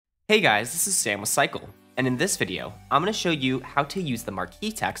Hey guys, this is Sam with SYQEL, and in this video, I'm going to show you how to use the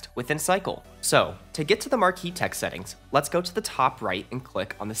Marquee Text within SYQEL. So, to get to the Marquee Text settings, let's go to the top right and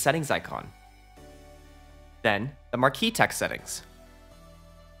click on the settings icon. Then, the Marquee Text settings.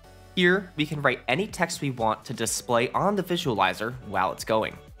 Here, we can write any text we want to display on the visualizer while it's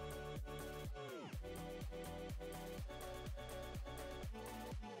going.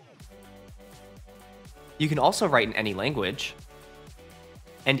 You can also write in any language,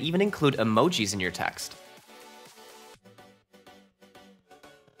 and even include emojis in your text.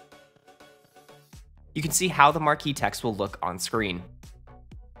 You can see how the Marquee Text will look on screen.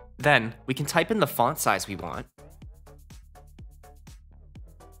 Then, we can type in the font size we want,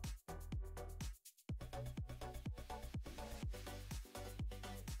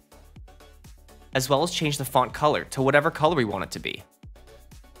 as well as change the font color to whatever color we want it to be.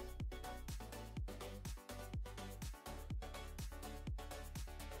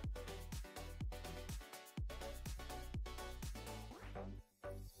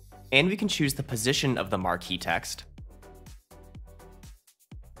 And we can choose the position of the Marquee Text,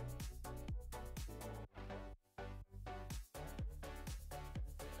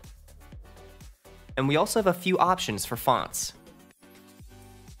 and we also have a few options for fonts.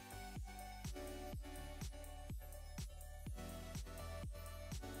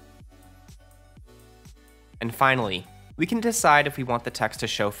 And finally, we can decide if we want the text to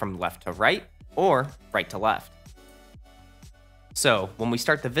show from left to right or right to left. So, when we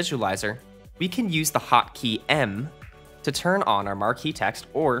start the visualizer, we can use the hotkey M to turn on our Marquee Text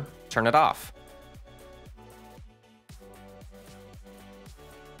or turn it off.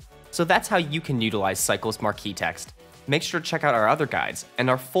 So that's how you can utilize SYQEL's Marquee Text. Make sure to check out our other guides and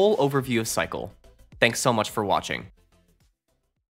our full overview of SYQEL. Thanks so much for watching.